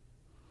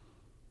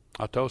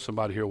 I told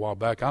somebody here a while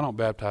back, I don't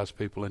baptize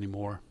people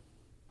anymore.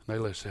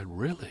 And they said,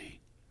 really?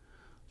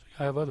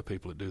 I have other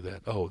people that do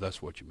that. Oh,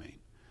 that's what you mean.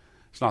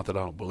 It's not that I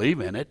don't believe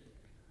in it.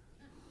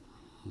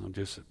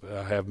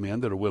 I have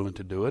men that are willing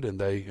to do it, and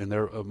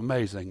they're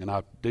amazing, and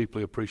I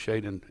deeply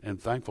appreciate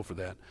and thankful for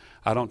that.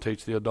 I don't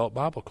teach the adult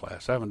Bible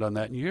class. I haven't done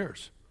that in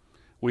years.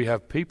 We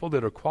have people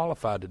that are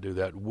qualified to do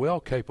that, well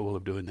capable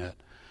of doing that.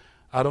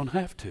 I don't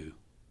have to.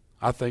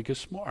 I think it's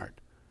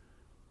smart.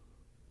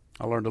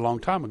 I learned a long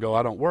time ago,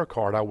 I don't work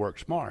hard, I work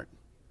smart.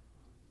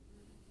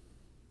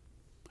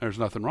 There's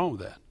nothing wrong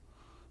with that.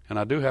 And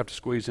I do have to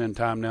squeeze in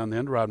time now and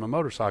then to ride my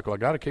motorcycle. I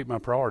got to keep my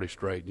priorities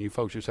straight, and you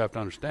folks just have to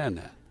understand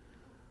that.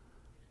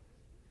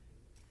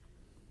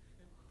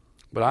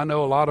 But I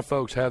know a lot of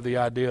folks have the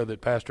idea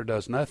that pastor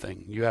does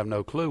nothing. You have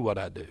no clue what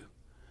I do.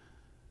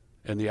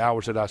 And the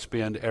hours that I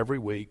spend every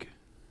week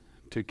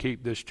to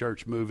keep this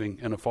church moving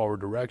in a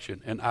forward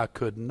direction. And I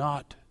could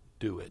not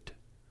do it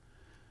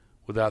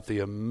without the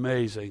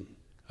amazing,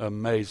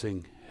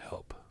 amazing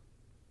help.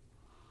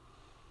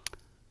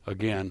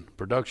 Again,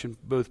 production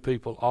booth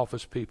people,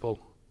 office people,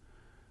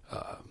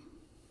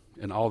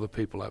 and all the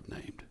people I've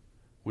named.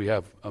 We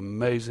have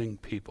amazing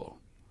people.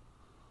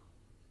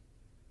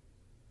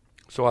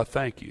 So I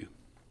thank you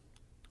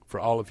for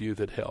all of you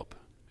that help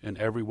in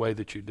every way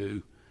that you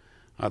do.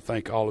 I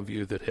thank all of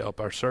you that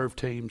help. Our serve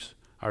teams,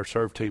 our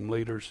serve team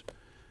leaders,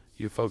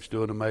 you folks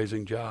do an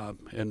amazing job.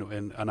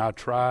 And I've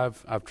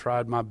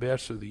tried my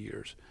best through the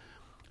years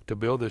to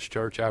build this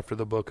church after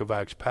the book of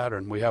Acts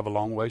pattern. We have a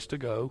long ways to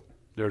go.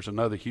 There's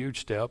another huge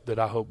step that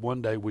I hope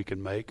one day we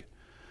can make,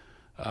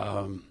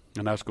 and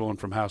that's going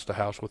from house to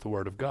house with the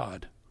Word of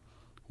God.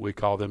 We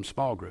call them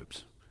small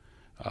groups.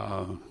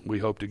 We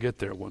hope to get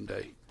there one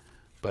day.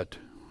 But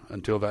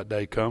until that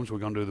day comes, we're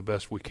going to do the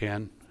best we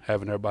can,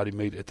 having everybody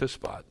meet at this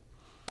spot.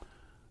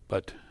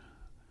 But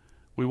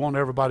we want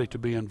everybody to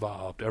be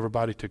involved,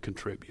 everybody to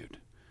contribute.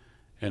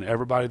 And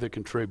everybody that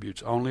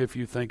contributes, only if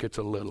you think it's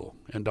a little.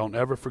 And don't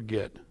ever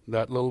forget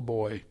that little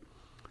boy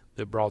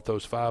that brought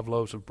those 5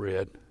 loaves of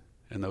bread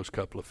and those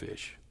couple of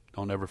fish.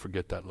 Don't ever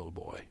forget that little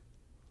boy.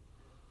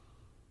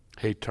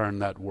 He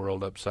turned that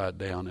world upside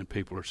down, and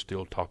people are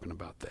still talking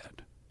about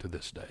that to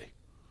this day.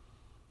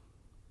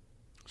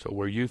 So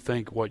where you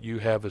think what you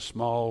have is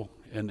small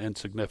and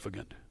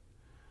insignificant,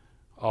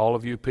 all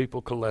of you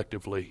people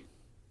collectively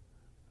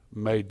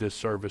made this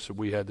service that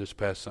we had this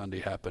past Sunday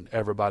happen.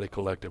 Everybody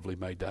collectively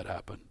made that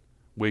happen.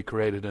 We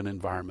created an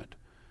environment,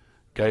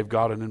 gave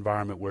God an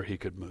environment where he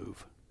could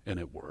move, and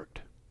it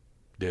worked.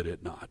 Did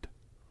it not?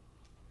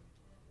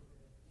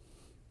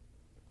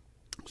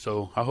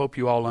 So I hope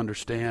you all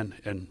understand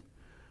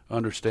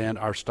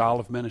our style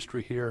of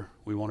ministry here.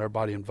 We want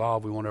everybody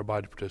involved. We want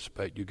everybody to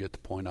participate. You get the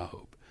point, I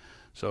hope.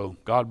 So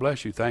God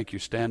bless you. Thank you.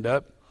 Stand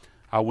up.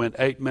 I went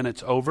 8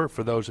 minutes over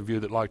for those of you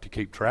that like to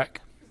keep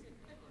track.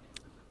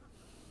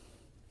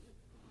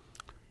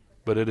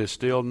 But it is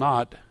still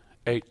not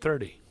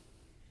 8:30.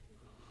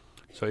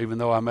 So even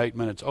though I'm 8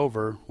 minutes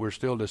over, we're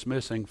still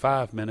dismissing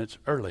 5 minutes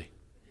early.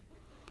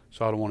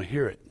 So I don't want to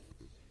hear it.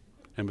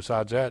 And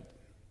besides that,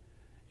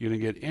 you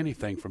didn't get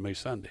anything from me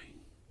Sunday.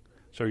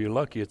 So you're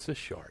lucky it's this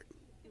short.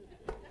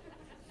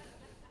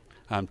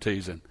 I'm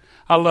teasing.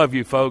 I love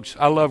you folks.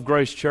 I love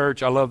Grace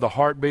Church. I love the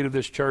heartbeat of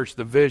this church,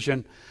 the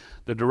vision,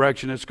 the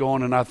direction it's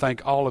going. And I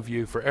thank all of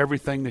you for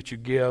everything that you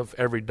give,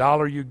 every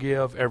dollar you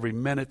give, every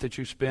minute that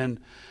you spend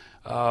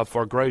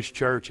for Grace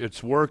Church.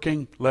 It's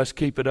working. Let's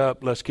keep it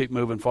up. Let's keep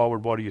moving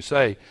forward. What do you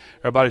say?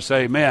 Everybody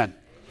say amen.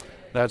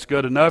 That's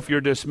good enough.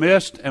 You're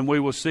dismissed, and we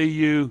will see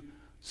you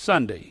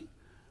Sunday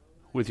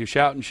with your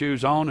shouting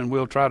shoes on, and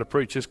we'll try to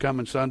preach this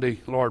coming Sunday,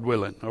 Lord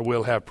willing, or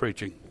we'll have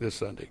preaching this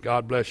Sunday.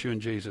 God bless you in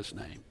Jesus'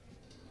 name.